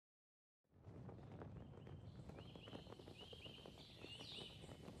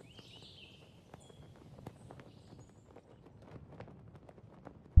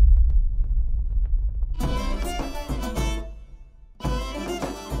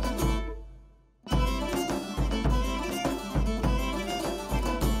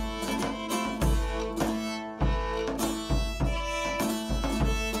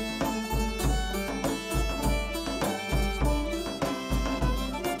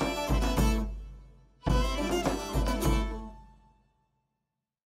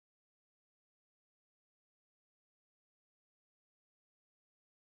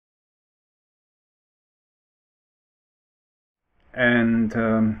And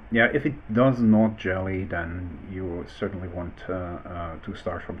yeah, if it does not jelly, then you certainly want to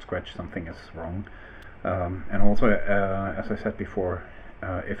start from scratch. Something is wrong. And also, as I said before,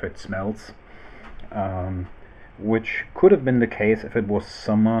 if it smells, which could have been the case if it was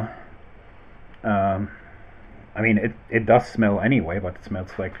summer. I mean, it does smell anyway, but it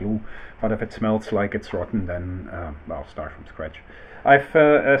smells like glue. But if it smells like it's rotten, then I'll start from scratch. I've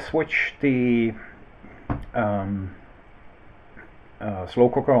switched the slow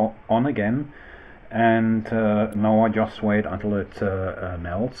cooker on again, and now I just wait until it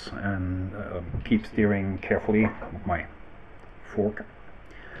melts and keep stirring carefully with my fork.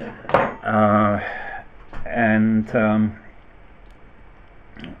 And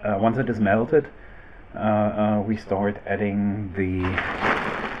once it is melted, we start adding the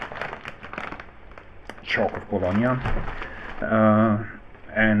chalk of Bologna,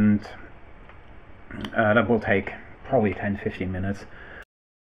 and that will take probably 10-15 minutes.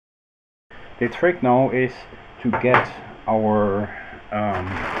 The trick now is to get our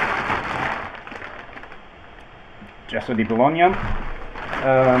Gesso di Bologna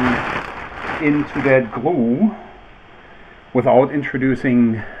into that glue without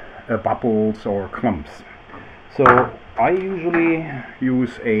introducing bubbles or clumps. So I usually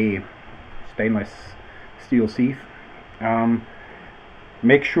use a stainless steel sieve.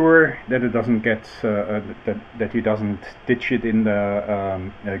 Make sure that it doesn't get that you doesn't ditch it in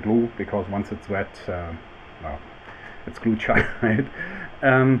the glue, because once it's wet, well, it's glue child, right?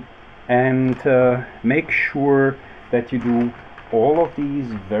 And make sure that you do all of these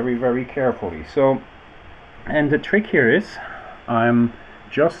very, very carefully. So, and the trick here is I'm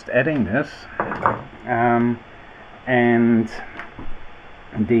just adding this, and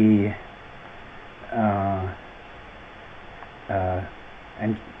the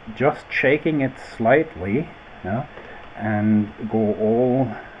and just shaking it slightly, yeah, and go all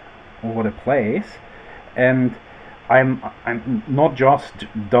over the place. And I'm not just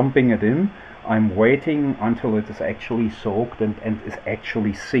dumping it in. I'm waiting until it is actually soaked and is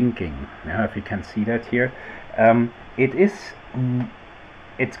actually sinking. Yeah, if you can see that here,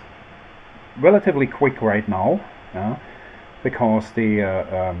 it's relatively quick right now, because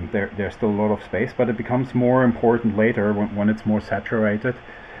there's still a lot of space, but it becomes more important later when it's more saturated.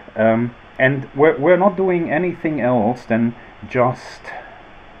 And we're not doing anything else than just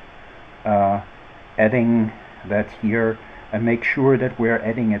adding that here, and make sure that we're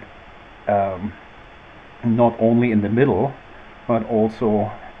adding it not only in the middle but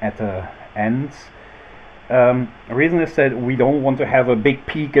also at the ends. The reason is that we don't want to have a big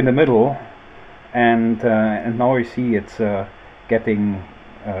peak in the middle, and now you see it's getting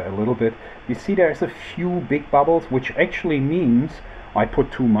a little bit. You see there's a few big bubbles, which actually means I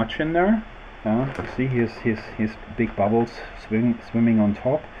put too much in there. See, here's big bubbles swimming on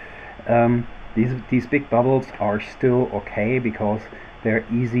top. These big bubbles are still okay because they're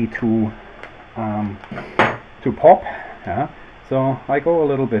easy to pop. So I go a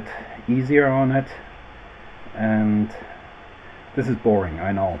little bit easier on it, and this is boring,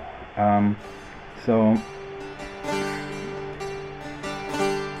 I know. So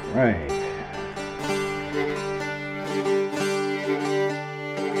right.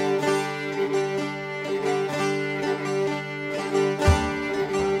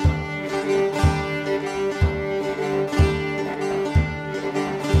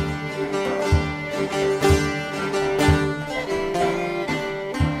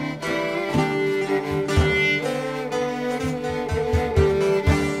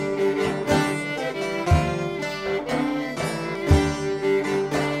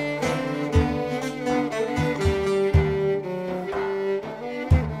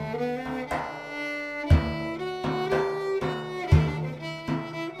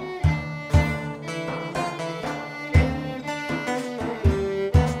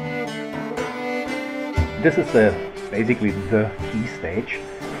 This is basically the key stage,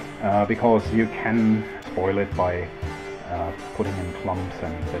 because you can spoil it by putting in clumps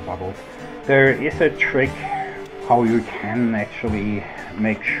and bubbles. There is a trick how you can actually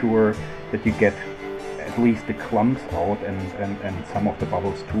make sure that you get at least the clumps out and some of the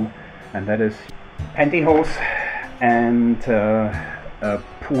bubbles too, and that is pantyhose and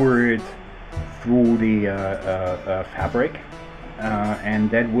pour it through the fabric, and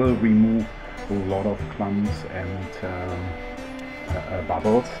that will remove a lot of clumps and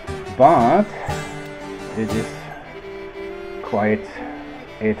bubbles, but it is quite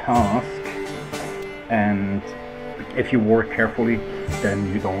a task, and if you work carefully,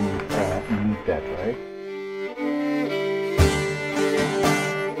 then you don't need that, right?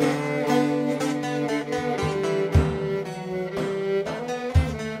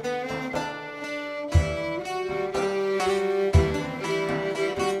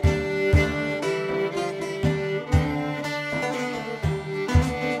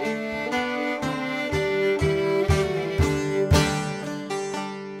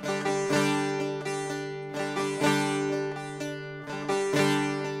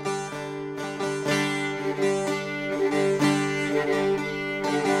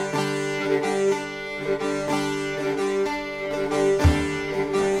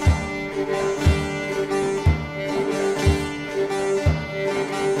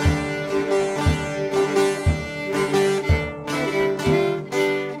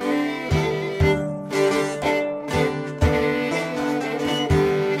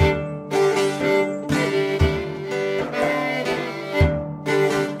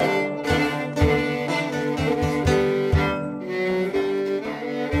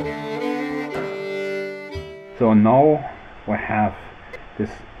 So now we have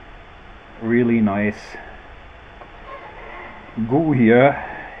this really nice goo here,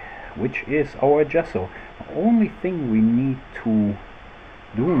 which is our gesso. The only thing we need to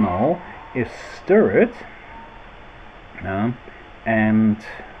do now is stir it, and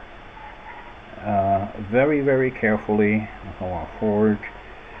very carefully with our fork,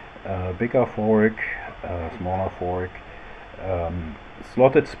 bigger fork, smaller fork,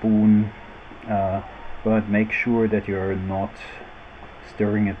 slotted spoon, but make sure that you're not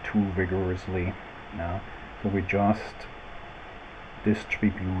stirring it too vigorously. So we just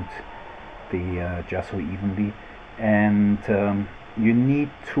distribute the gesso evenly, and you need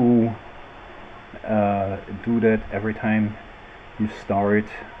to do that every time you start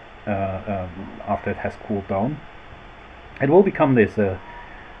after it has cooled down. It will become this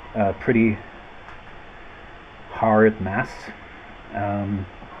pretty hard mass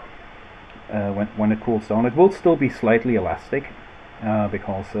when it cools down. It will still be slightly elastic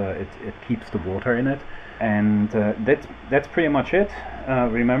because it keeps the water in it, and that's pretty much it.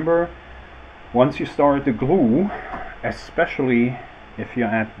 Remember, once you start the glue, especially if you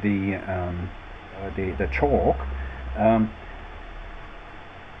add the chalk,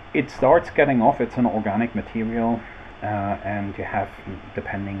 it starts getting off. It's an organic material, and you have,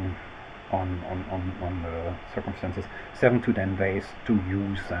 depending on the circumstances, 7 to 10 days to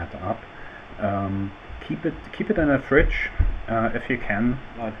use that up. Keep it in the fridge if you can.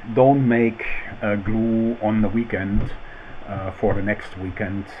 Don't make glue on the weekend for the next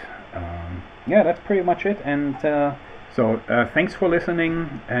weekend. Yeah, that's pretty much it. And so thanks for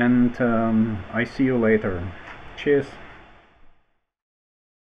listening, and I see you later. Cheers.